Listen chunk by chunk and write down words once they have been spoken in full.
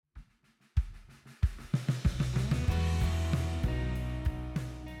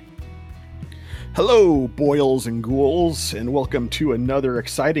Hello, boils and ghouls, and welcome to another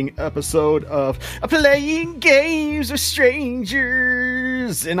exciting episode of Playing Games with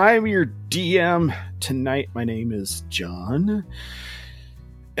Strangers. And I'm your DM tonight. My name is John.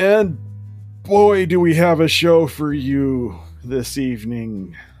 And boy, do we have a show for you this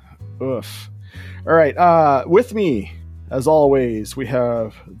evening. Oof. All right, with me, as always, we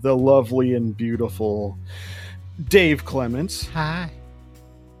have the lovely and beautiful Dave Clements. Hi.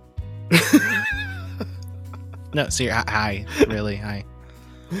 No, see, hi. Really, hi.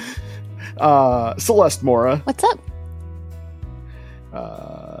 Celeste Mora. What's up?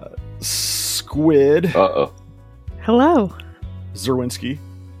 Squid. Uh-oh. Hello. Zerwinski.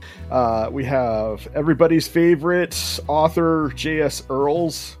 We have everybody's favorite author, J.S.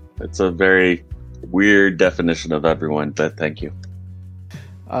 Earls. It's a very weird definition of everyone, but thank you.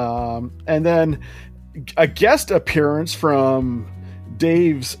 And then a guest appearance from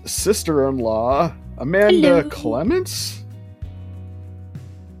Dave's sister-in-law, Amanda Hello. Clements.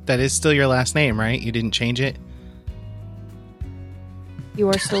 That is still your last name, right? You didn't change it? You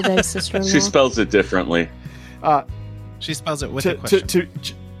are still Dave's sister-in-law? She spells it differently. She spells it with a question.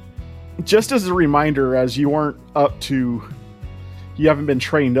 Just as a reminder, as you haven't been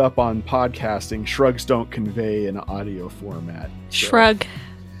trained up on podcasting, shrugs don't convey an audio format. So. Shrug.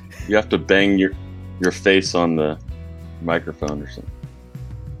 You have to bang your face on the microphone or something.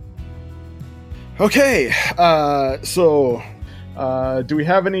 Okay, so do we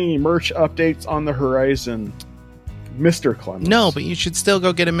have any merch updates on the horizon, Mr. Clements? No, but you should still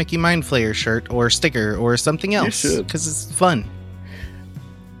go get a Mickey Mind Flayer shirt or sticker or something else. You should. Because it's fun.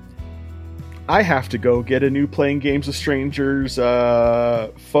 I have to go get a new Playing Games with Strangers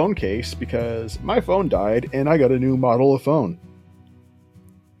phone case because my phone died and I got a new model of phone.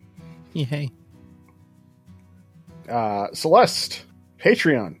 Yay. Celeste,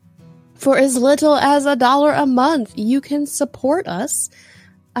 Patreon. For as little as $1 a month, you can support us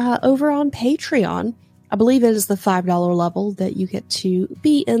over on Patreon. I believe it is the $5 level that you get to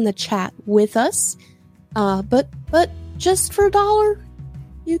be in the chat with us. But just for $1,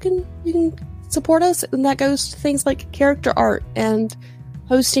 you can support us, and that goes to things like character art and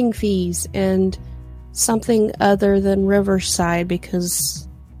hosting fees and something other than Riverside, because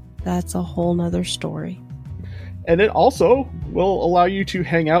that's a whole nother story. And it also will allow you to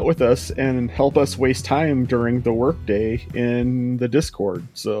hang out with us and help us waste time during the workday in the Discord.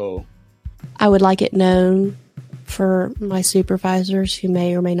 So I would like it known for my supervisors who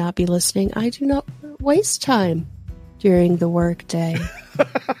may or may not be listening, I do not waste time during the workday.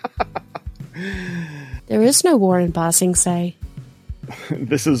 There is no war in Bossing Say.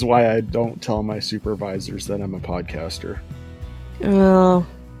 this is why I don't tell my supervisors that I'm a podcaster. Oh,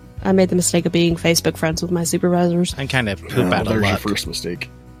 I made the mistake of being Facebook friends with my supervisors. I kind of poop out of There's your luck. first mistake.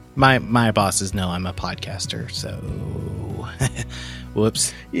 My bosses know I'm a podcaster, so...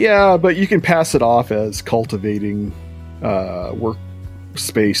 Whoops. Yeah, but you can pass it off as cultivating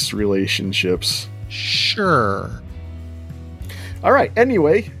workspace relationships. Sure. All right,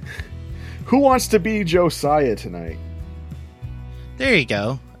 anyway, who wants to be Josiah tonight? There you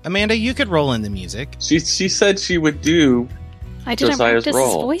go. Amanda, you could roll in the music. She said she would do I didn't Josiah's practice his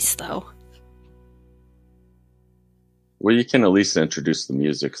role. voice, though. Well, you can at least introduce the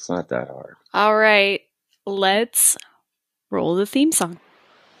music. It's not that hard. All right, let's roll the theme song.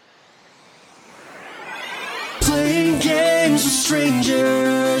 Playing games with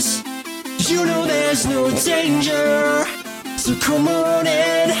strangers, you know there's no danger. So come on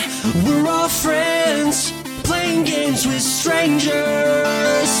in, we're all friends. Playing games with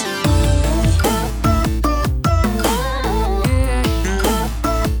strangers.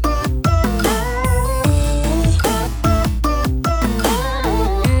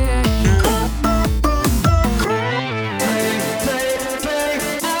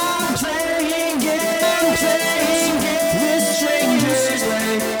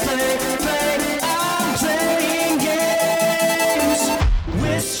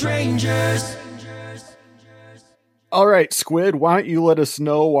 All right, Squid, why don't you let us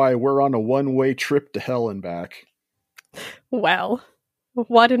know why we're on a one-way trip to hell and back? Well,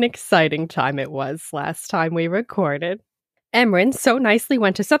 what an exciting time it was last time we recorded. Emryn so nicely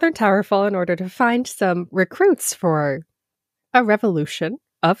went to Southern Towerfall in order to find some recruits for a revolution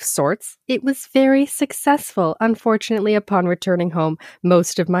of sorts. It was very successful. Unfortunately, upon returning home,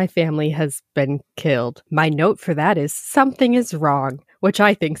 most of my family has been killed. My note for that is something is wrong, which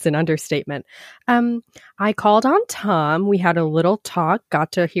I think is an understatement. I called on Tom. We had a little talk,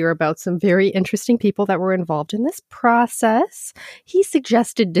 got to hear about some very interesting people that were involved in this process. He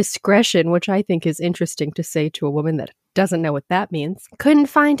suggested discretion, which I think is interesting to say to a woman that doesn't know what that means. Couldn't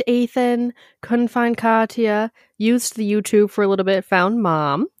find Ethan, couldn't find Katya, used the YouTube for a little bit, found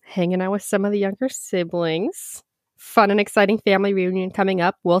Mom, hanging out with some of the younger siblings. Fun and exciting family reunion coming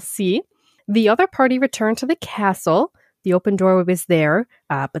up, we'll see. The other party returned to the castle. The open door was there,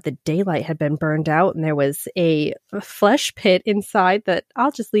 but the daylight had been burned out, and there was a flesh pit inside that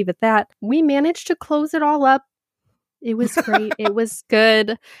I'll just leave at that. We managed to close it all up. It was great. It was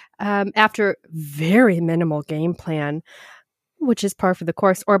good. After very minimal game plan, which is par for the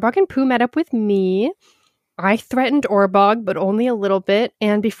course, Orbog and Pooh met up with me. I threatened Orbog, but only a little bit,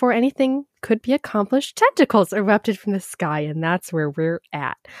 and before anything could be accomplished, tentacles erupted from the sky, and that's where we're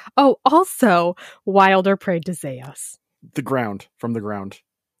at. Oh, also, Wilder prayed to Zaos. From the ground.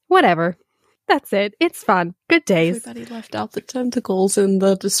 Whatever. That's it. It's fun. Good days. Everybody left out the tentacles in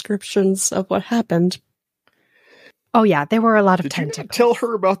the descriptions of what happened. Oh yeah, there were a lot of Did tentacles. you tell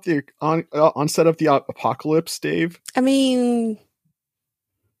her about the onset of the apocalypse, Dave? I mean,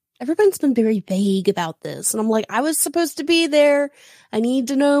 everyone's been very vague about this. And I'm like, I was supposed to be there. I need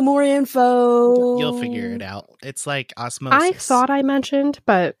to know more info. You'll figure it out. It's like osmosis. I thought I mentioned,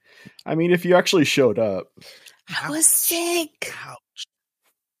 but... I mean, if you actually showed up. I was sick.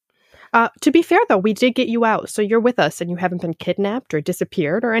 Ouch. To be fair, though, we did get you out, so you're with us, and you haven't been kidnapped or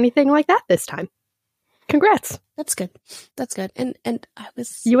disappeared or anything like that this time. Congrats. That's good. That's good. And I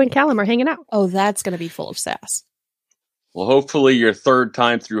was... You and Callum are hanging out. Oh, that's going to be full of sass. Well, hopefully your third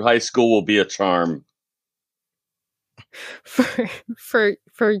time through high school will be a charm.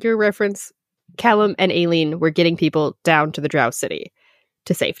 For your reference, Callum and Aileen were getting people down to the Drow City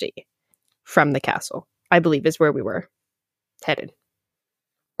to safety from the castle, I believe is where we were headed.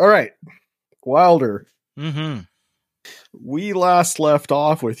 All right. Wilder. Mm-hmm. We last left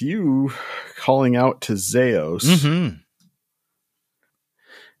off with you calling out to Zaos. Mm-hmm.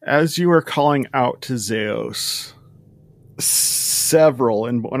 As you were calling out to Zaos, several,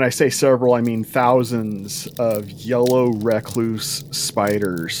 and when I say several, I mean thousands of yellow recluse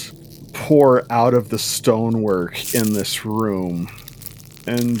spiders pour out of the stonework in this room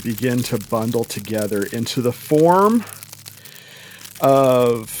and begin to bundle together into the form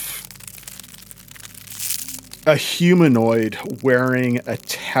of a humanoid wearing a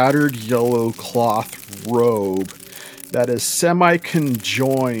tattered yellow cloth robe that is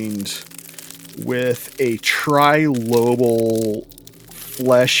semi-conjoined with a trilobal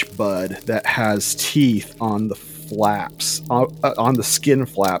flesh bud that has teeth on the flaps, on the skin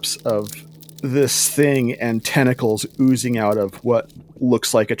flaps of this thing, and tentacles oozing out of what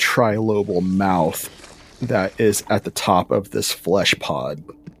looks like a trilobal mouth that is at the top of this flesh pod.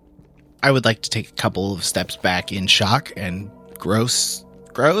 I would like to take a couple of steps back in shock and gross.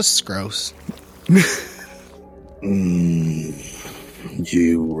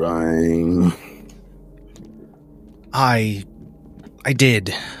 You rang. I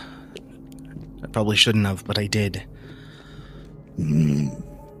did. I probably shouldn't have, but I did. I'm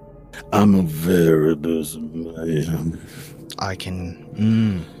a very busy man. I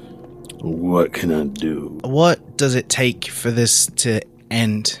can... What can I do? What does it take for this to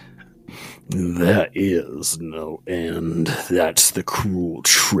end? There is no end. That's the cruel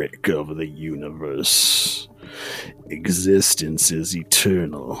trick of the universe. Existence is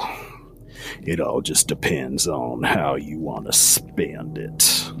eternal. It all just depends on how you want to spend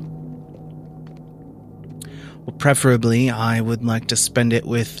it. Well, preferably, I would like to spend it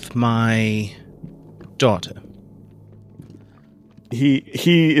with my daughter.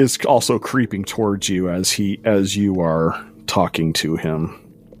 He is also creeping towards you as you are talking to him.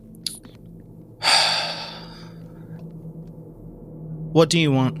 What do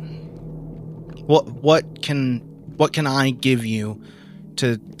you want? What can I give you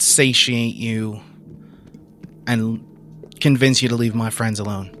to satiate you and convince you to leave my friends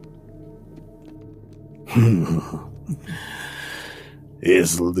alone?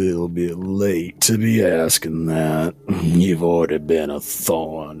 It's a little bit late to be asking that. You've already been a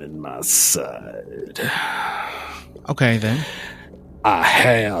thorn in my side. Okay, then. I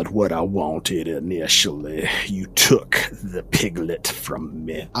had what I wanted initially. You took the piglet from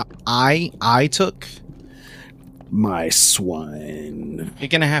me. I took? My swine. You're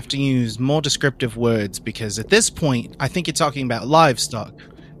going to have to use more descriptive words because at this point, I think you're talking about livestock.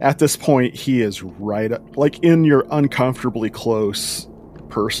 At this point, he is right up, like in your uncomfortably close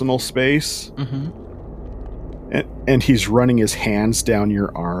personal space. Mm-hmm. And he's running his hands down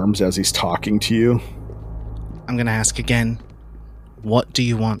your arms as he's talking to you. I'm going to ask again. What do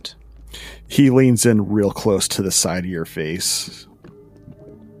you want? He leans in real close to the side of your face.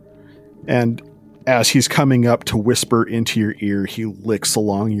 And as he's coming up to whisper into your ear, he licks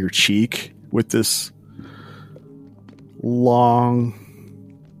along your cheek with this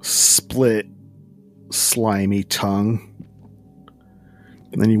long, split, slimy tongue.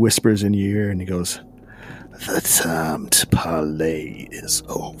 And then he whispers in your ear and he goes, "The time to parley is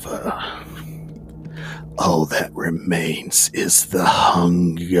over. All that remains is the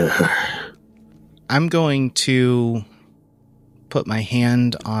hunger." I'm going to put my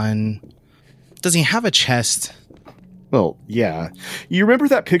hand on... Does he have a chest? Well, yeah. You remember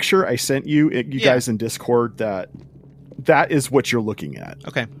that picture I sent you, guys in Discord? That is what you're looking at.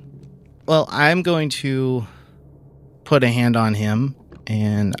 Okay. Well, I'm going to put a hand on him,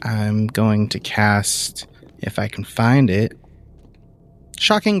 and I'm going to cast, if I can find it,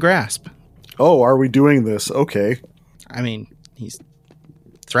 Shocking Grasp. Oh, are we doing this? Okay. I mean, he's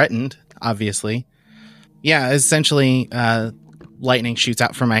threatened, obviously. Yeah, essentially, lightning shoots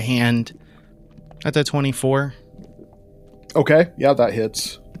out from my hand at the 24. Okay, yeah, that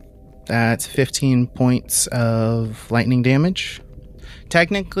hits. That's 15 points of lightning damage.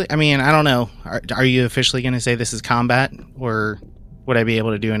 Technically, I mean, I don't know. Are you officially going to say this is combat, or would I be able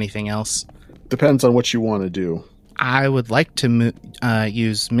to do anything else? Depends on what you want to do. I would like to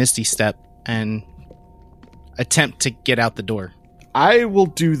use Misty Step and attempt to get out the door. I will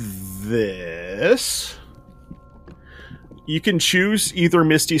do this. You can choose either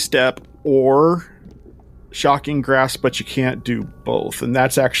Misty Step or Shocking Grasp, but you can't do both, and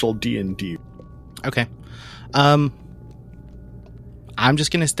that's actual D&D. Okay. I'm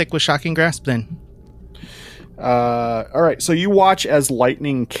just going to stick with Shocking Grasp then. All right, so you watch as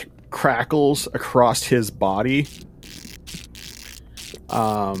lightning crackles across his body.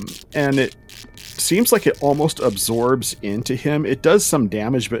 And it seems like it almost absorbs into him. It does some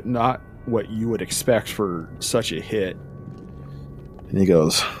damage, but not what you would expect for such a hit. And he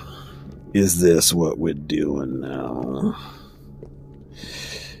goes, "Is this what we're doing now?"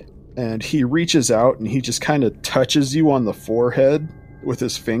 And he reaches out and he just kind of touches you on the forehead with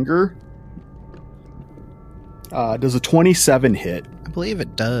his finger. Does a 27 hit? I believe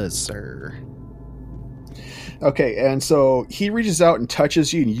it does, sir. Okay, and so he reaches out and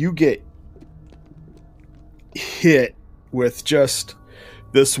touches you, and you get hit with just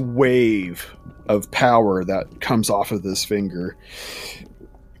this wave of power that comes off of this finger.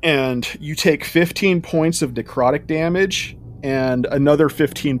 And you take 15 points of necrotic damage and another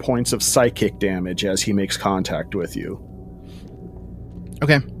 15 points of psychic damage as he makes contact with you.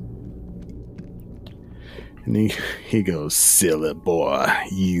 Okay. And he goes, "Silly boy,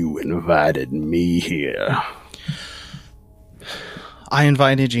 you invited me here." I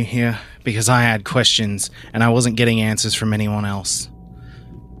invited you here because I had questions and I wasn't getting answers from anyone else.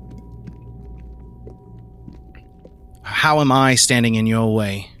 How am I standing in your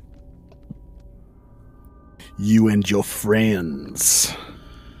way? You and your friends.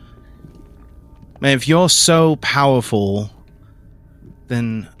 Man, if you're so powerful,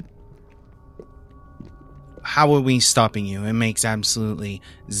 then how are we stopping you? It makes absolutely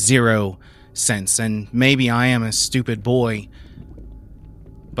zero sense. And maybe I am a stupid boy,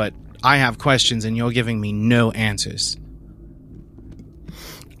 but I have questions and you're giving me no answers.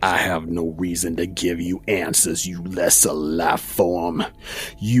 I have no reason to give you answers, you lesser life form.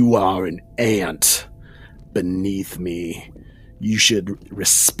 You are an ant beneath me. You should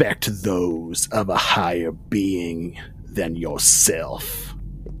respect those of a higher being than yourself.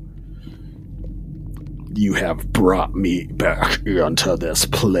 You have brought me back into this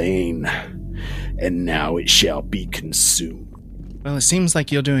plane, and now it shall be consumed. Well, it seems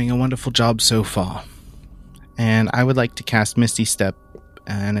like you're doing a wonderful job so far. And I would like to cast Misty Step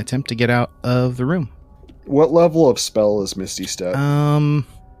and attempt to get out of the room. What level of spell is Misty Step?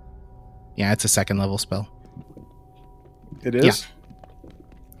 Yeah, it's a 2nd level spell. It is? Yeah.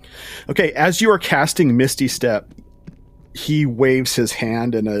 Okay, as you are casting Misty Step, he waves his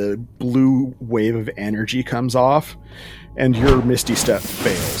hand and a blue wave of energy comes off, and your Misty Step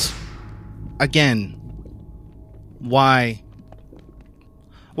fails. Again, why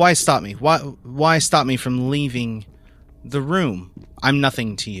stop me? Why stop me from leaving the room? I'm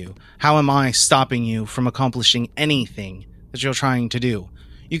nothing to you. How am I stopping you from accomplishing anything that you're trying to do?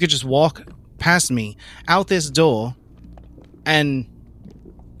 You could just walk past me out this door and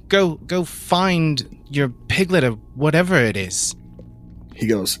go find your piglet or whatever it is. He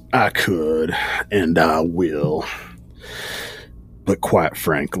goes, I could, and I will. But quite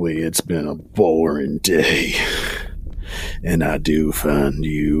frankly, it's been a boring day. And I do find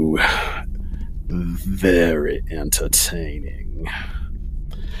you very entertaining.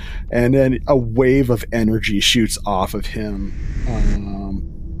 And then a wave of energy shoots off of him.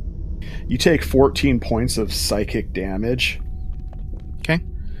 You take 14 points of psychic damage. Okay.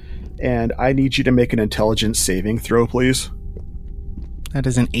 And I need you to make an intelligence saving throw, please. That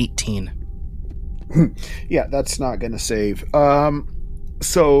is an 18. Yeah, that's not going to save.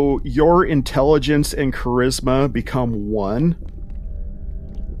 So your intelligence and charisma become 1.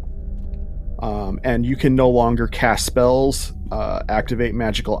 And you can no longer cast spells, activate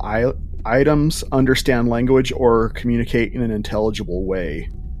magical items, understand language, or communicate in an intelligible way.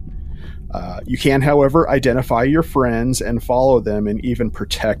 You can, however, identify your friends and follow them and even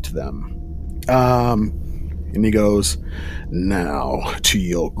protect them. And he goes, now to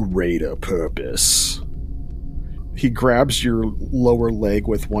your greater purpose. He grabs your lower leg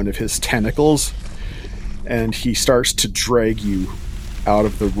with one of his tentacles, and he starts to drag you out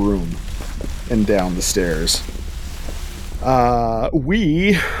of the room and down the stairs.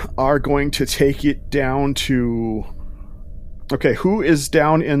 We are going to take it down to... Okay, who is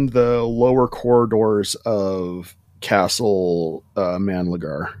down in the lower corridors of Castle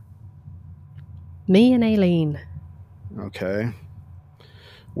Manlagar? Me and Aileen. Okay.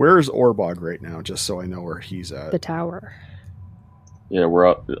 Where is Orbog right now, just so I know where he's at? The tower. Yeah, we're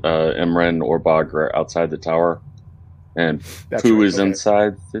out. Emren and Orbog are outside the tower. And Pooh is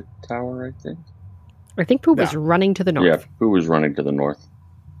inside the tower, I think. I think Pooh was running to the north. Yeah, Pooh was running to the north.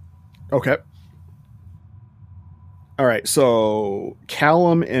 Okay. All right, so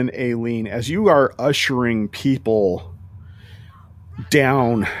Callum and Aileen, as you are ushering people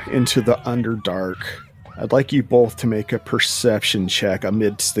down into the Underdark, I'd like you both to make a perception check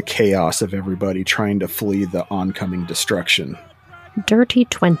amidst the chaos of everybody trying to flee the oncoming destruction. Dirty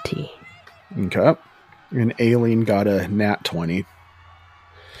 20. Okay. And Aileen got a nat 20.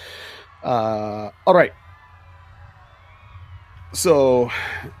 All right. So,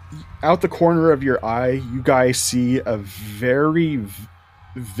 out the corner of your eye, you guys see a very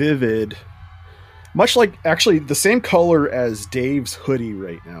vivid, much like actually the same color as Dave's hoodie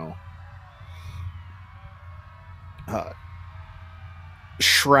right now.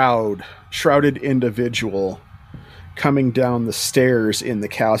 Shrouded individual coming down the stairs in the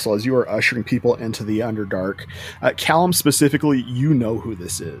castle as you are ushering people into the Underdark. Callum specifically, you know who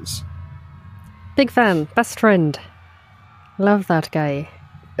this is. Big fan, best friend. Love that guy.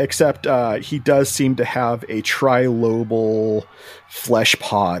 Except he does seem to have a trilobal flesh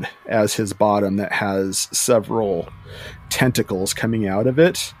pod as his bottom that has several tentacles coming out of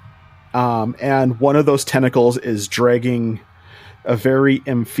it. And one of those tentacles is dragging a very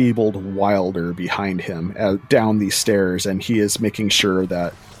enfeebled Wilder behind him down these stairs, and he is making sure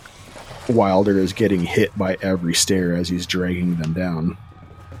that Wilder is getting hit by every stair as he's dragging them down.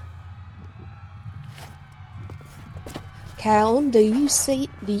 Callum, do you see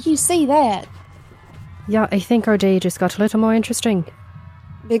that? Yeah, I think our day just got a little more interesting.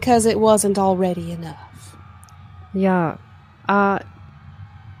 Because it wasn't already enough. Yeah.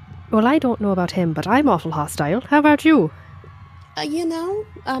 Well, I don't know about him, but I'm awful hostile. How about you?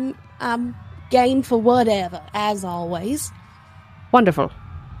 I'm game for whatever, as always. Wonderful.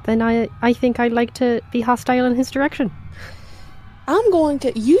 Then I think I'd like to be hostile in his direction.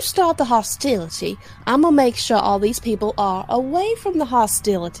 You start the hostility. I'm gonna make sure all these people are away from the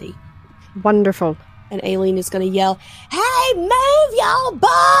hostility. Wonderful. And Aileen is gonna yell, "Hey, move your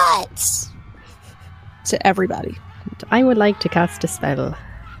butts!" to everybody. I would like to cast a spell,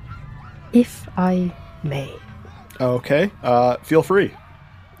 if I may. Okay, feel free.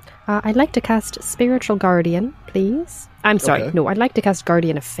 I'd like to cast Spiritual Guardian, please. I'm sorry, Okay. no, I'd like to cast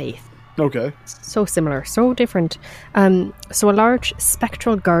Guardian of Faith. Okay. So similar, so different. So a large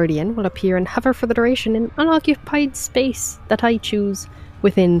spectral guardian will appear and hover for the duration in unoccupied space that I choose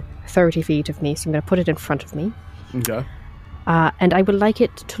within 30 feet of me. So I'm going to put it in front of me. Okay. And I would like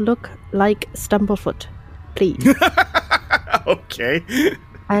it to look like Stumblefoot, please. Okay.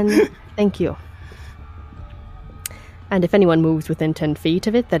 And thank you. And if anyone moves within 10 feet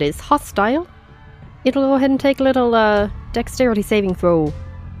of it that is hostile, it'll go ahead and take a little dexterity saving throw.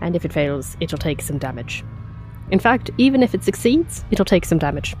 And if it fails, it'll take some damage. In fact, even if it succeeds, it'll take some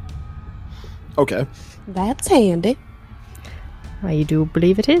damage. Okay. That's handy. I do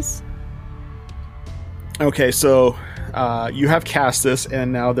believe it is. Okay, so you have cast this,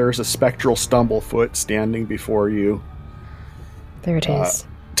 and now there's a spectral Stumblefoot standing before you. There it is.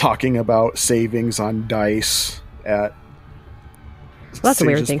 Talking about savings on dice at... Well, that's a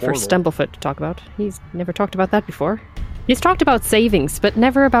weird Sage's thing portal. for Stumblefoot to talk about. He's never talked about that before. He's talked about savings, but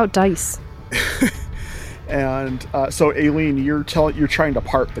never about dice. And so, Aileen, you're trying to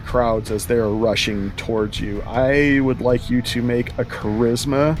part the crowds as they're rushing towards you. I would like you to make a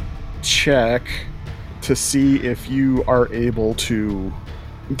charisma check to see if you are able to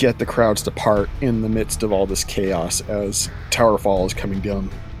get the crowds to part in the midst of all this chaos as Towerfall is coming down.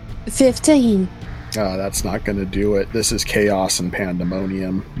 15. That's not going to do it. This is chaos and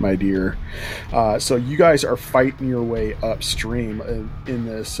pandemonium, my dear. So you guys are fighting your way upstream in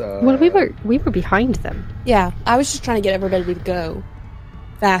this. Well, we were behind them. Yeah, I was just trying to get everybody to go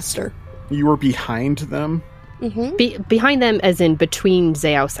faster. You were behind them? Mm-hmm. Behind them as in between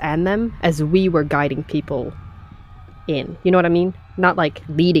Zaos and them, as we were guiding people in. You know what I mean? Not like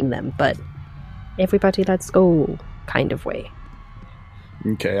leading them, but everybody let's go kind of way.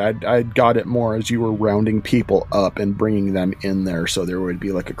 Okay, I got it more as you were rounding people up and bringing them in there, so there would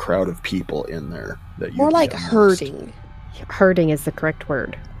be like a crowd of people in there. That More like herding. Herding is the correct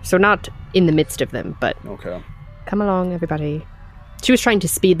word. So not in the midst of them, but okay. Come along, everybody. She was trying to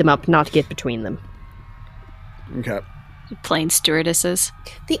speed them up, not get between them. Okay. Plain stewardesses.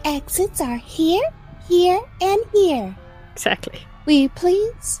 The exits are here, here, and here. Exactly. Will you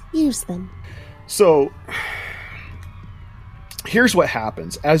please use them? So, here's what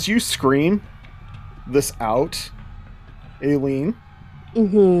happens. As you scream this out, Aileen,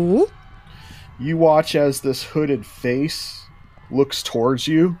 Mm-hmm. you watch as this hooded face looks towards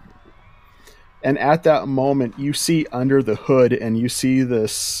you. And at that moment, you see under the hood and you see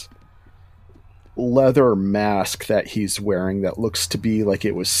this leather mask that he's wearing that looks to be like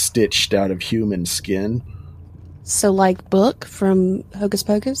it was stitched out of human skin. So like Book from Hocus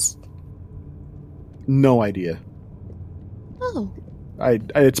Pocus? No idea. Oh.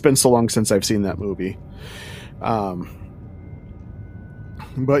 It's been so long since I've seen that movie.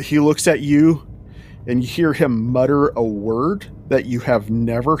 But he looks at you and you hear him mutter a word that you have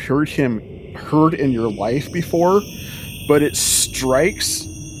never heard in your life before, but it strikes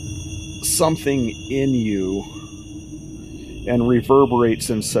something in you and reverberates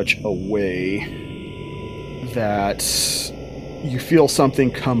in such a way that you feel something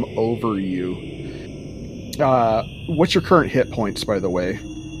come over you. What's your current hit points, by the way?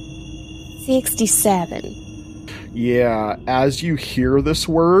 67. Yeah, as you hear this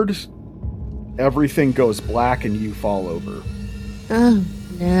word, everything goes black and you fall over. Oh,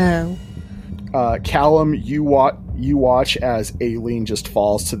 no. Callum, you watch as Aileen just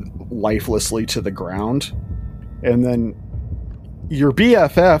falls lifelessly to the ground. And then your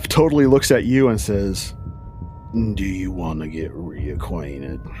BFF totally looks at you and says, "Do you want to get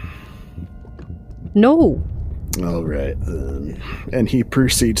reacquainted?" No. All right, then. And he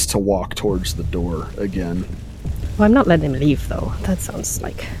proceeds to walk towards the door again. Well, I'm not letting him leave, though. That sounds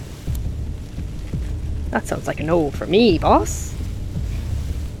like a no for me, boss.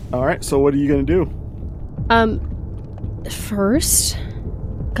 All right, so what are you going to do? First,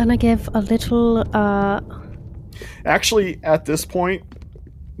 gonna give a little, Actually, at this point,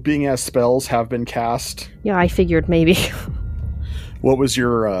 being as spells have been cast... Yeah, I figured maybe. What was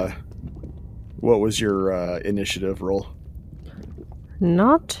your initiative roll?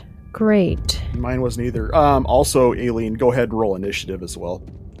 Not great. Mine wasn't either. Also, Aileen, go ahead and roll initiative as well.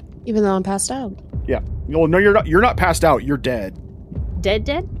 Even though I'm passed out. Yeah. Well, no, you're not. You're not passed out. You're dead.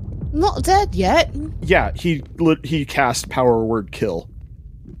 Dead? Not dead yet. Yeah, he cast power word kill.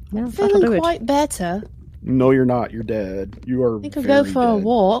 Yeah, that'll do Feeling it. quite better. No, you're not. You're dead. You are. I could very go for a dead.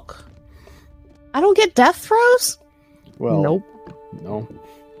 walk. I don't get death throws? Well, Nope. No.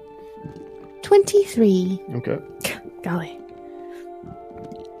 23. Okay. Golly.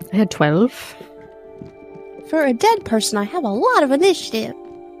 I had 12. For a dead person, I have a lot of initiative.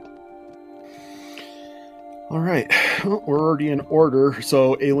 All right. Well, we're already in order.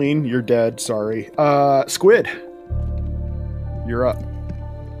 So, Aileen, you're dead. Sorry. Squid, you're up.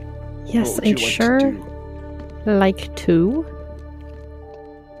 Yes, What would you I'd like sure to do? like to.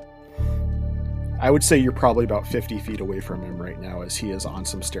 I would say you're probably about 50 feet away from him right now as he is on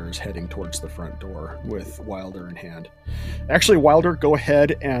some stairs heading towards the front door with Wilder in hand. Actually, Wilder, go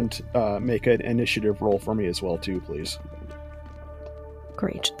ahead and make an initiative roll for me as well, too, please.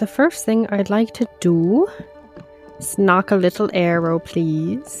 Great. The first thing I'd like to do is knock a little arrow,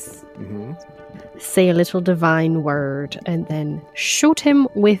 please. Mm-hmm. Say a little divine word, and then shoot him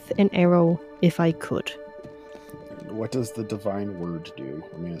with an arrow if I could. What does the divine word do?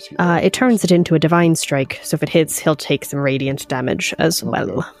 Let me ask you. It turns it into a divine strike, so if it hits, he'll take some radiant damage as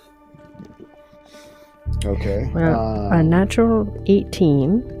well. Okay. Well, a natural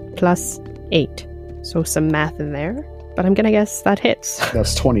 18 plus 8. So some math in there. But I'm going to guess that hits.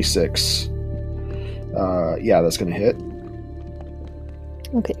 That's 26. Yeah, that's going to hit.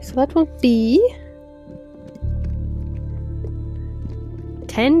 Okay, so that will be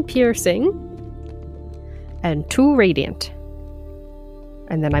 10 piercing and 2 radiant.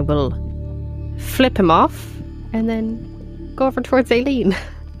 And then I will flip him off and then go over towards Aileen.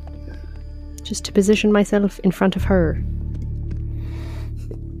 Just to position myself in front of her.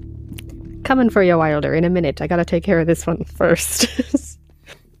 coming for you, Wilder, in a minute. I gotta take care of this one first.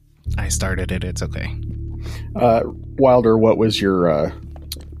 I started it. It's okay. Wilder, what was your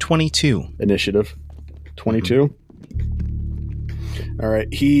 22 initiative? 22? All right.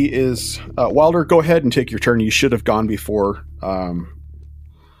 He is... Wilder, go ahead and take your turn. You should have gone before...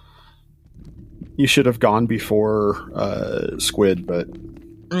 Squid, but...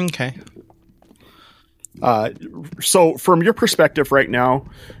 Okay. So from your perspective right now,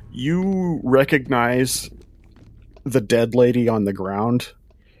 you recognize the dead lady on the ground,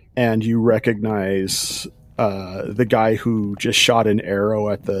 and you recognize the guy who just shot an arrow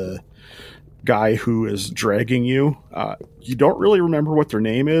at the guy who is dragging you. You don't really remember what their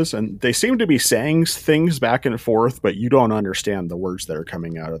name is, and they seem to be saying things back and forth, but you don't understand the words that are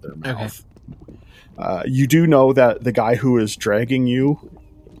coming out of their mouth. Okay. You do know that the guy who is dragging you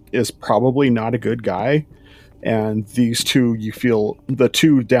is probably not a good guy, and these two, you feel, the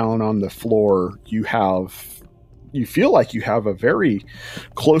two down on the floor, you feel like you have a very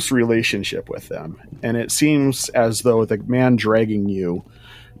close relationship with them, and it seems as though the man dragging you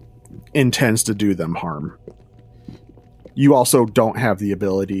intends to do them harm. You also don't have the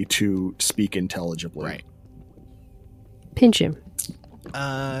ability to speak intelligibly. Right. Pinch him.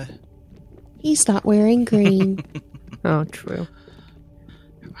 He's not wearing green. Oh, true.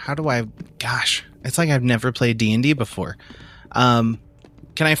 How do I... Gosh, it's like I've never played D&D before. Can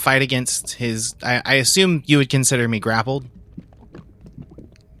I fight against his... I assume you would consider me grappled?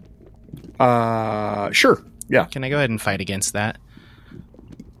 Sure, yeah. Can I go ahead and fight against that?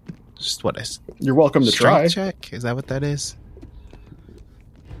 Just what is... You're welcome to try. Check? Is that what that is?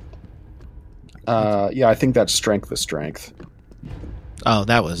 Yeah, I think that's strength to strength. Oh,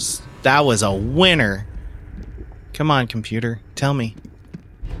 that was a winner. Come on, computer. Tell me.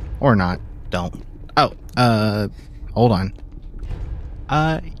 Or not. Don't. Oh, hold on.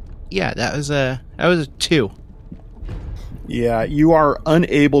 Yeah, that was a 2. Yeah, you are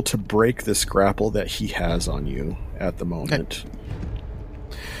unable to break this grapple that he has on you at the moment.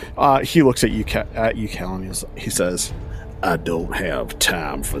 Okay. He looks at you, Cal, and he says, I don't have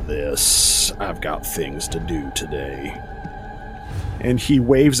time for this. I've got things to do today. And he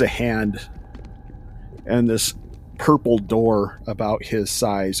waves a hand, and this purple door about his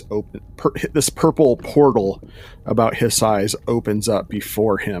size this purple portal about his size opens up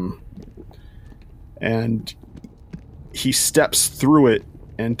before him, and he steps through it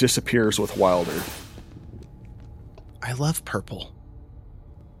and disappears with Wilder. I love purple.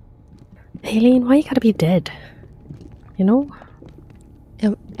 Aileen, why you gotta be dead? You know?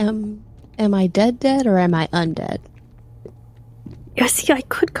 Am I dead, or am I undead? Yeah, see, I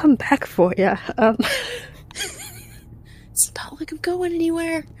could come back for you. It's not like I'm going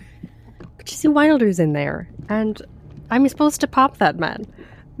anywhere. But you see, Wilder's in there, and I'm supposed to pop that man.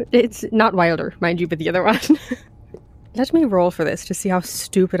 It's not Wilder, mind you, but the other one. Let me roll for this to see how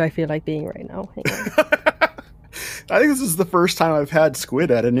stupid I feel like being right now. Hang on. I think this is the first time I've had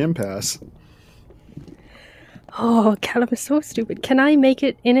Squid at an impasse. Oh, Callum is so stupid. Can I make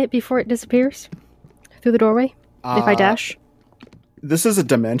it in it before it disappears? Through the doorway? If I dash? This is a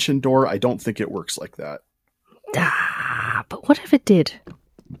dimension door. I don't think it works like that. But what if it did?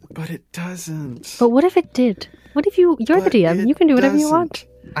 But it doesn't. But what if it did? What if you're the DM? You can do whatever you want.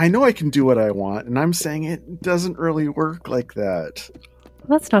 I know I can do what I want, and I'm saying it doesn't really work like that.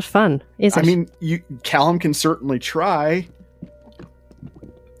 Well, that's not fun, is it? I mean, Callum can certainly try.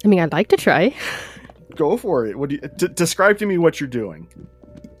 I mean, I'd like to try. Go for it. What do you, describe to me what you're doing.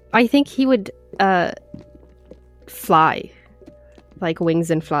 I think he would fly. Like wings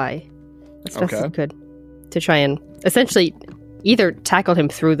and fly. As best as he could. To try and essentially either tackle him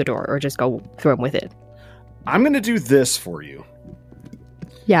through the door or just go through him with it. I'm going to do this for you.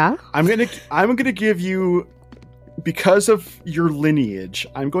 Yeah? I'm going to give you, because of your lineage,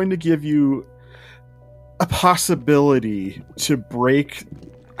 I'm going to give you a possibility to break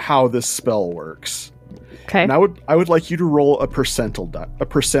how this spell works. Okay. And I would like you to roll a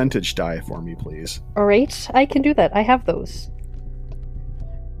percentage die for me, please. All right, I can do that. I have those.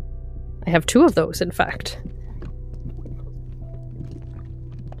 I have 2 of those, in fact.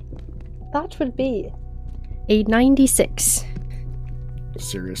 That would be a 96.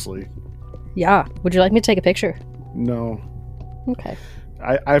 Seriously? Yeah. Would you like me to take a picture? No. Okay.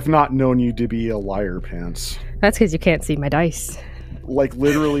 I've not known you to be a liar, Pants. That's because you can't see my dice. Like,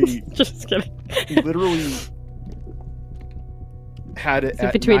 literally... Just kidding. Literally had it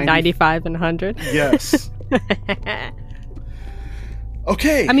at between 95 and 100? Yes.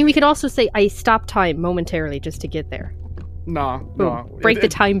 Okay. I mean, we could also say I stopped time momentarily just to get there. No. Break the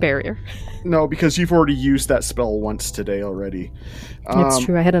time barrier. No, because you've already used that spell once today already. It's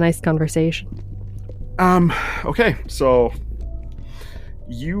true. I had a nice conversation. Okay, so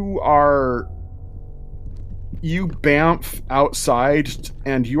you bamf outside,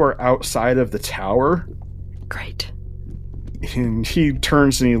 and you are outside of the tower. Great. And he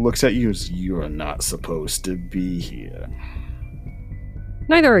turns and he looks at you as, you are not supposed to be here.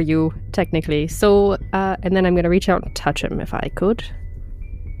 Neither are you, technically. So, and then I'm going to reach out and touch him if I could.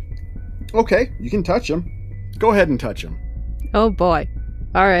 Okay, you can touch him. Go ahead and touch him. Oh boy.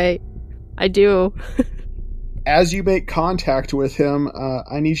 All right. I do. As you make contact with him,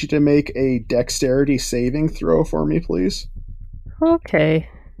 I need you to make a dexterity saving throw for me, please. Okay.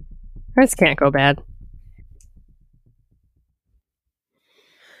 This can't go bad.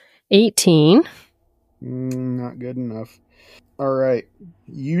 18. Not good enough. All right.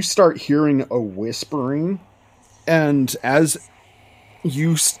 You start hearing a whispering, and and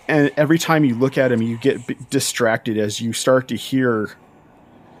every time you look at him, you get distracted as you start to hear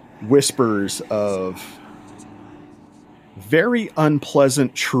whispers of very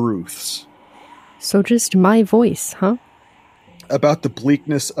unpleasant truths. So just my voice, huh? About the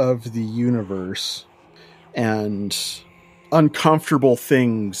bleakness of the universe and uncomfortable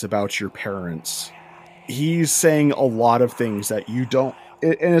things about your parents. He's saying a lot of things that you don't,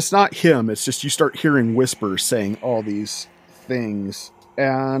 and it's not him, it's just you start hearing whispers saying all these things.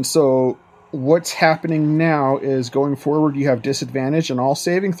 And so what's happening now is, going forward, you have disadvantage on all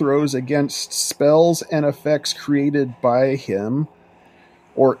saving throws against spells and effects created by him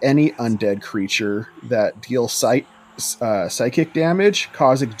or any undead creature that deal psychic damage,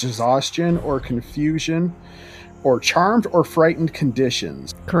 cause exhaustion or confusion, or charmed or frightened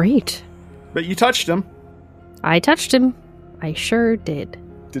conditions. Great. But you touched him. I touched him. I sure did.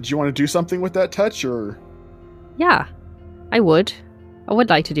 Did you want to do something with that touch, or? Yeah, I would. I would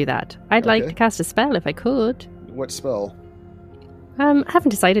like to do that. I'd like to cast a spell if I could. What spell? I haven't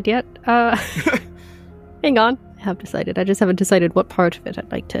decided yet. Hang on. I have decided. I just haven't decided what part of it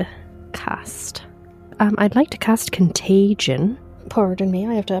I'd like to cast. I'd like to cast Contagion. Pardon me,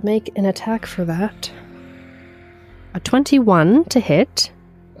 I have to make an attack for that. A 21 to hit.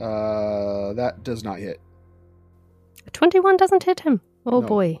 That does not hit. A 21 doesn't hit him. Oh, no.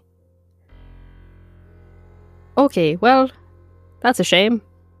 Boy. Okay, well, that's a shame.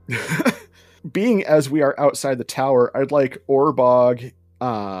 Being as we are outside the tower, I'd like Orbog,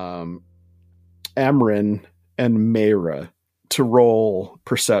 Emrin, and Mayra to roll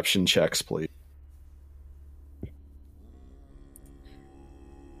perception checks, please.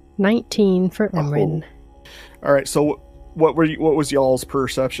 19 for Emrin. Oh. All right, so what was y'all's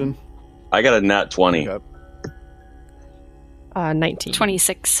perception? I got a nat 20. Okay. 19.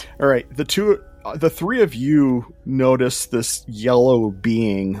 26. All right, the three of you notice this yellow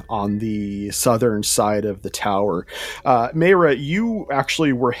being on the southern side of the tower. Mayra, you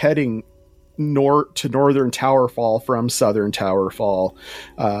actually were heading to northern Towerfall from southern Towerfall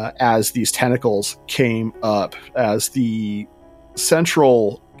as these tentacles came up, as the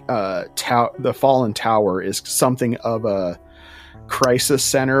central the fallen tower is something of a crisis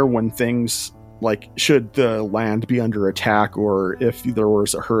center when things, like, should the land be under attack or if there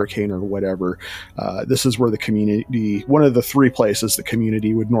was a hurricane or whatever, this is where the community, one of the three places the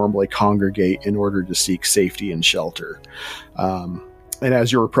community would normally congregate in order to seek safety and shelter. And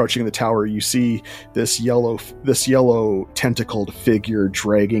as you're approaching the tower, you see this yellow tentacled figure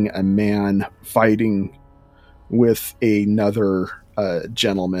dragging a man fighting with another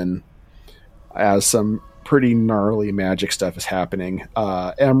gentleman, as some pretty gnarly magic stuff is happening.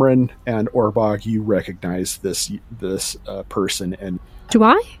 Emrin and Orbog, you recognize this person. And do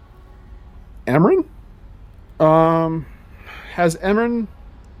I? Emrin? Has Emrin?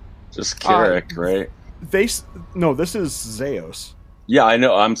 Just Carrick, right? No, this is Zaos. Yeah, I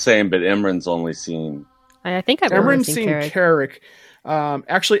know. I'm saying, but Emrin's only seen. I think I've only Emrin's seen Carrick.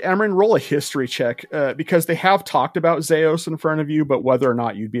 Actually, Emrin, roll a history check because they have talked about Zaos in front of you, but whether or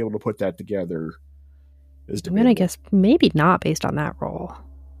not you'd be able to put that together is debatable. I mean, I guess maybe not based on that roll.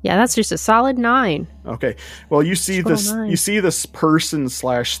 Yeah, that's just a solid 9. Okay. Well, you see this person /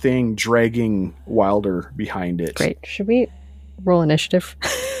 thing dragging Wilder behind it. Great. Should we roll initiative?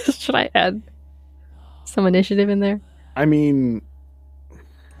 Should I add some initiative in there? I mean,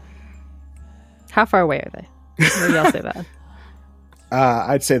 how far away are they? Maybe I'll say that.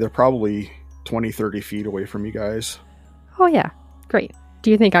 I'd say they're probably 20, 30 feet away from you guys. Oh, yeah. Great.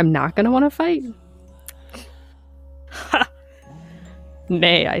 Do you think I'm not going to want to fight?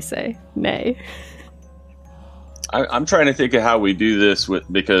 Nay, I say. Nay. I'm trying to think of how we do this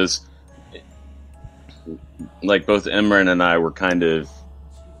because like both Imran and I were kind of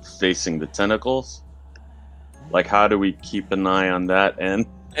facing the tentacles. Like, how do we keep an eye on that? And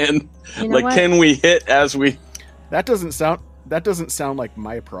You know like, what? can we hit as we? That doesn't sound like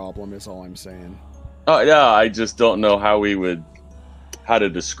my problem. Is all I'm saying. Oh yeah, I just don't know how to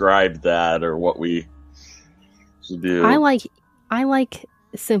describe that or what we should do. I like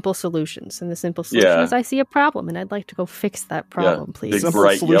simple solutions, and the simple solution is I see a problem, and I'd like to go fix that problem, please. Big Simple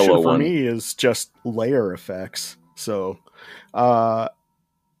bright solution yellow for one. me is just layer effects. So,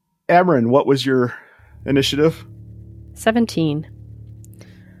 Amron, what was your initiative? 17.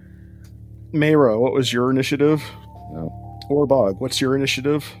 Mayra, what was your initiative? No. Orbog, what's your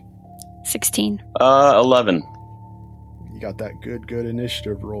initiative? 16. 11. You got that good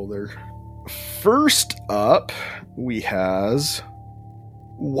initiative roll there. First up, we has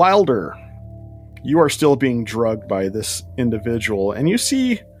Wilder. You are still being drugged by this individual, and you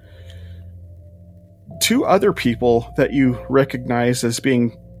see two other people that you recognize as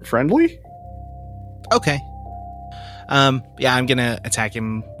being friendly. Okay. Yeah, I'm gonna attack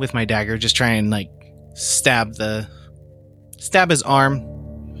him with my dagger. Just try and like stab his arm.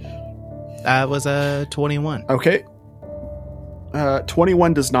 That was a 21. Okay.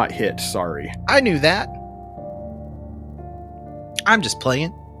 21 does not hit, sorry. I knew that. I'm just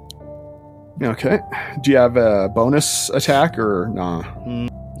playing. Okay. Do you have a bonus attack or nah?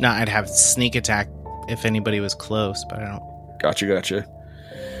 No, I'd have sneak attack if anybody was close, but I don't. Gotcha.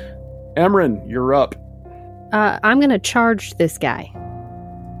 Emran, you're up. I'm gonna charge this guy.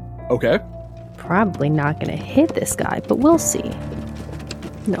 Okay. Probably not gonna hit this guy, but we'll see.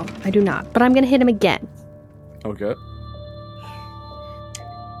 No, I do not. But I'm gonna hit him again. Okay.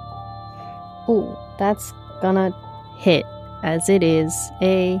 Ooh, that's gonna hit, as it is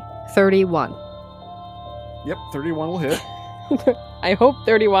a 31. Yep, 31 will hit. I hope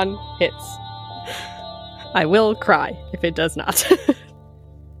 31 hits. I will cry if it does not.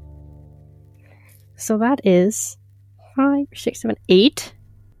 So that is 5, 6, 7, 8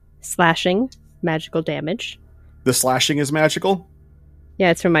 slashing magical damage. The slashing is magical? Yeah,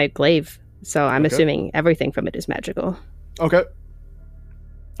 it's from my glaive, so I'm Okay. assuming everything from it is magical. Okay.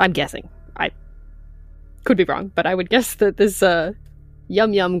 I'm guessing. I could be wrong, but I would guess that this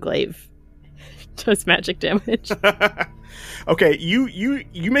Yum Yum glaive does magic damage. Okay,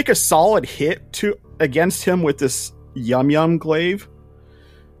 you make a solid hit against him with this Yum Yum glaive.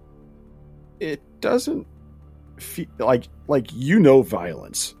 It doesn't feel like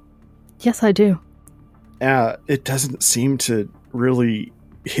violence. Yes, I do. It doesn't seem to really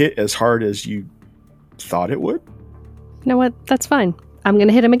hit as hard as you thought it would. You know what? That's fine. I'm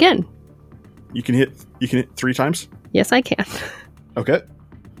gonna hit him again. You can hit 3 times. Yes, I can. Okay.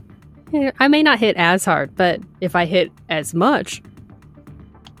 Yeah, I may not hit as hard, but if I hit as much,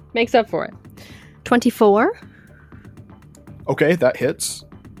 makes up for it. 24. Okay, that hits.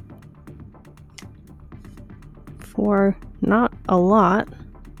 For not a lot.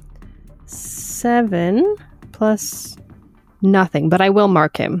 7 plus nothing, but I will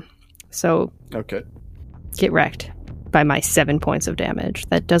mark him. So Okay. get wrecked by my 7 points of damage.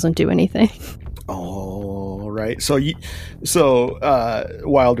 That doesn't do anything. All right. So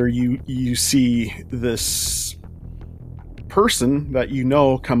Wilder, you see this person that you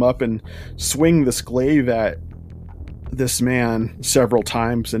know come up and swing this glaive at this man several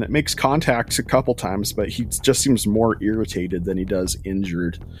times, and it makes contact a couple times, but he just seems more irritated than he does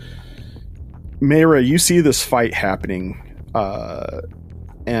injured. Mayra, you see this fight happening,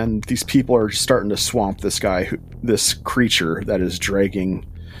 and these people are starting to swamp this guy, this creature that is dragging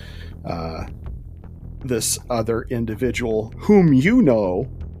this other individual whom you know,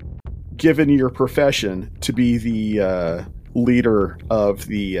 given your profession, to be the leader of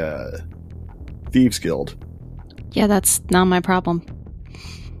the Thieves Guild. Yeah, that's not my problem.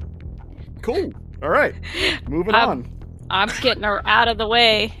 Cool. All right. Moving on. I'm getting her out of the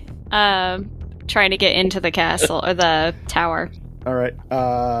way. Trying to get into the castle or the tower. All right.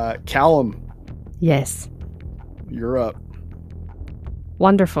 Callum, Yes. you're up.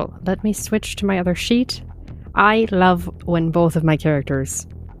 Wonderful. Let me switch to my other sheet. I love when both of my characters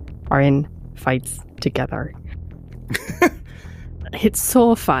are in fights together. It's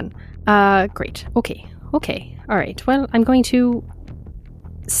so fun. Great. Okay. All right. Well, I'm going to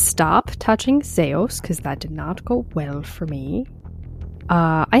stop touching Zaos because that did not go well for me.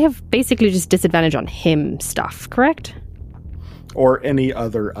 I have basically just disadvantage on him stuff, correct? Or any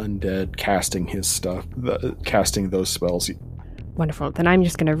other undead casting his stuff, casting those spells. Wonderful. Then I'm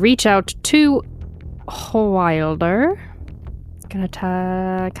just going to reach out to Wilder. Going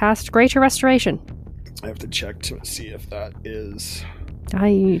to cast Greater Restoration. I have to check to see if that is...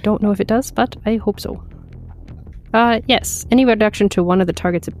 I don't know if it does, but I hope so. Yes. Any reduction to one of the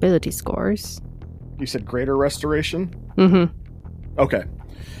target's ability scores. You said greater restoration? Mm-hmm. Okay.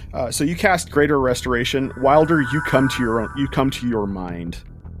 So you cast greater restoration. Wilder, you come to your mind.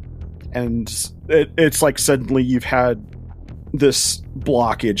 And it's like suddenly you've had this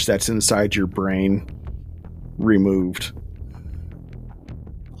blockage that's inside your brain removed.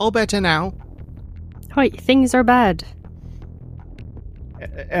 All better now. Hi, things are bad.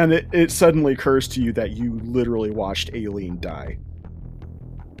 And it suddenly occurs to you that you literally watched Aileen die.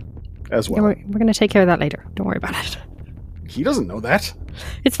 As well. Yeah, we're going to take care of that later. Don't worry about it. He doesn't know that.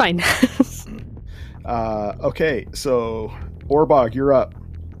 It's fine. Okay, so Orbog, you're up.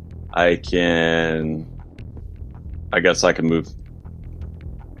 I guess I can move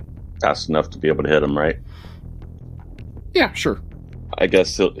fast enough to be able to hit him, right? Yeah, sure. I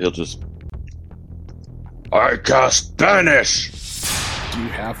guess he'll just... I cast Banish! Do you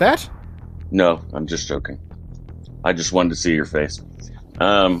have that? No, I'm just joking. I just wanted to see your face.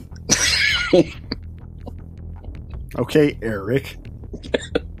 Okay, Eric.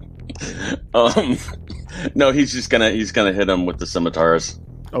 No, he's just gonna hit him with the scimitars.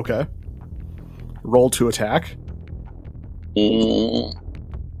 Okay. Roll to attack. Oh.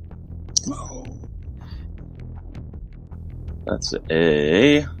 That's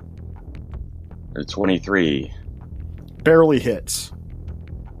a 23. Barely hits.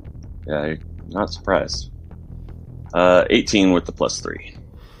 Yeah, not surprised. 18 with the +3.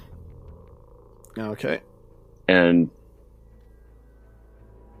 Okay. And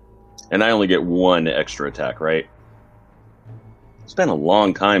I only get one extra attack, right? It's been a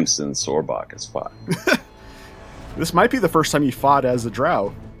long time since Orbog has fought. This might be the first time you fought as a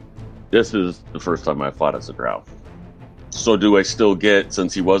drow. This is the first time I fought as a drow. So do I still get,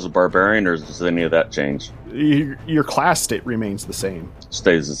 since he was a barbarian, or does any of that change? Your class state remains the same.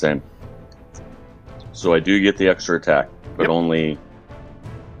 Stays the same. So I do get the extra attack, but I only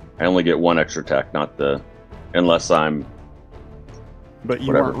get one extra attack, not the... Unless I'm... But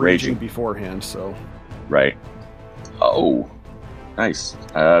you weren't raging beforehand, so... Right. Oh. Nice.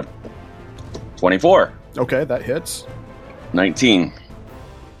 24. Okay, that hits. 19.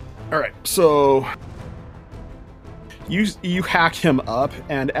 Alright, so... You hack him up,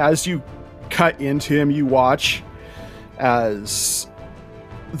 and as you cut into him, you watch as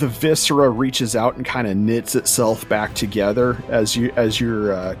the viscera reaches out and kind of knits itself back together as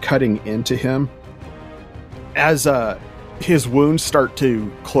you're cutting into him. As his wounds start to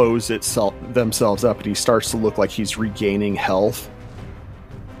close themselves up, and he starts to look like he's regaining health.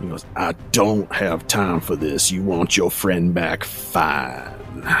 He goes, I don't have time for this. You want your friend back? Fine.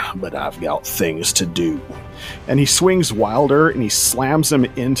 But I've got things to do. And he swings Wilder, and he slams him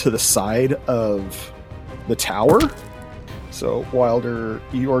into the side of the tower. So, Wilder,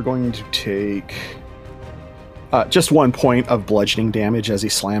 you are going to take just 1 point of bludgeoning damage as he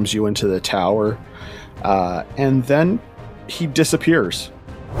slams you into the tower. And then he disappears.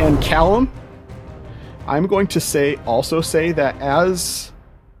 And Callum, I'm going to say that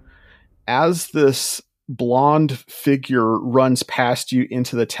as this blonde figure runs past you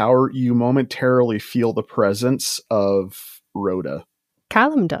into the tower, you momentarily feel the presence of Rhoda.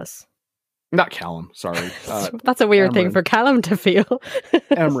 Callum does. Not Callum, sorry. That's a weird thing for Callum to feel.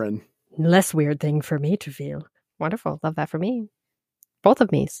 Emran. Less weird thing for me to feel. Wonderful. Love that for me. Both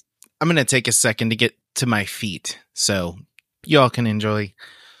of me's. I'm going to take a second to get to my feet, so y'all can enjoy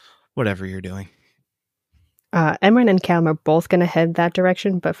whatever you're doing. Emran and Callum are both going to head that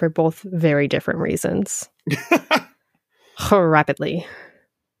direction, but for both very different reasons. Rapidly.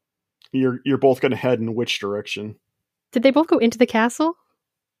 You're both going to head in which direction? Did they both go into the castle?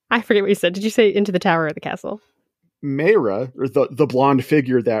 I forget what you said. Did you say into the tower or the castle? Mayra, or the blonde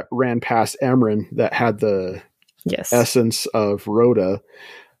figure that ran past Emran that had the essence of Rhoda,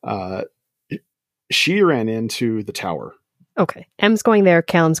 she ran into the tower. Okay. M's going there.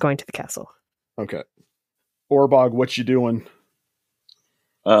 Callum's going to the castle. Okay. Orbog, what you doing?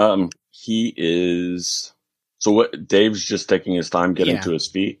 He is... So what? Dave's just taking his time getting to his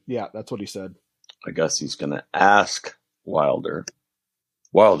feet? Yeah, that's what he said. I guess he's going to ask Wilder.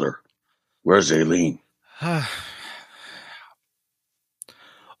 Wilder, where's Aileen?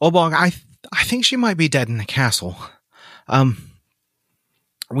 Orbog, I think she might be dead in the castle.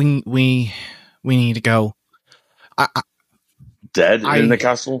 We need to go. Dead in the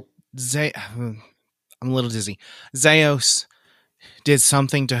castle? I'm a little dizzy. Zaos did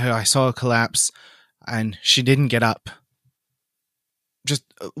something to her. I saw her collapse, and she didn't get up.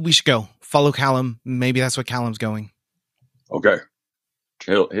 We should go. Follow Callum. Maybe that's where Callum's going. Okay.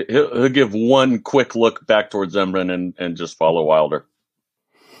 He'll give one quick look back towards Emran and just follow Wilder.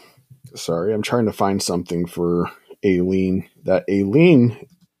 Sorry, I'm trying to find something for Aileen that Aileen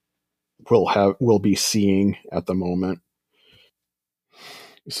will be seeing at the moment.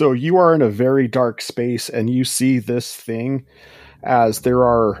 So you are in a very dark space, and you see this thing as there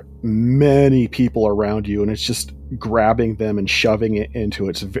are many people around you, and it's just grabbing them and shoving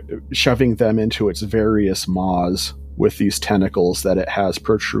them into its various maws with these tentacles that it has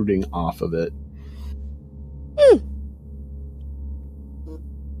protruding off of it.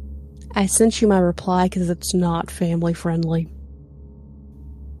 I sent you my reply because it's not family friendly.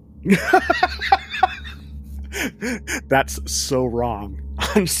 That's so wrong.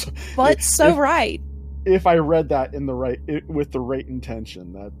 But so right. If I read that with the right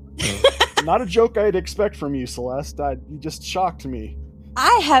intention, that not a joke I'd expect from you, Celeste. You just shocked me.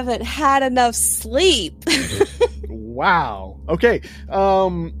 I haven't had enough sleep. Wow. Okay.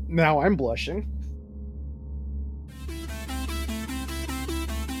 Now I'm blushing.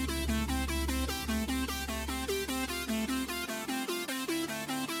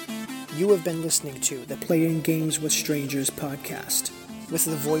 You have been listening to the Playing Games with Strangers podcast with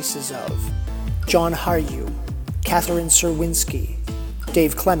the voices of John Haryu, Catherine Serwinski,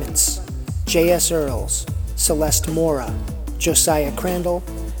 Dave Clements, J.S. Earls, Celeste Mora, Josiah Crandall,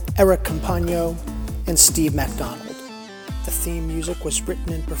 Eric Campagno, and Steve MacDonald. The theme music was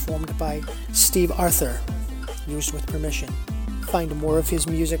written and performed by Steve Arthur, used with permission. Find more of his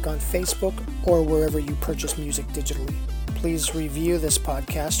music on Facebook or wherever you purchase music digitally. Please review this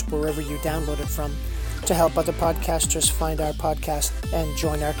podcast wherever you download it from to help other podcasters find our podcast and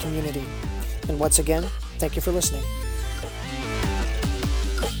join our community. And once again, thank you for listening.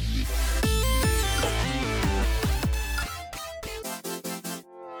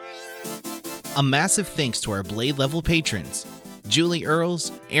 A massive thanks to our Blade level patrons, Julie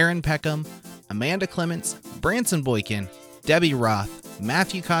Earls, Aaron Peckham, Amanda Clements, Branson Boykin, Debbie Roth,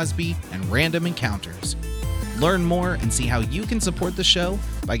 Matthew Cosby, and Random Encounters. Learn more and see how you can support the show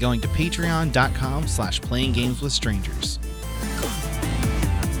by going to patreon.com/playinggameswithstrangers.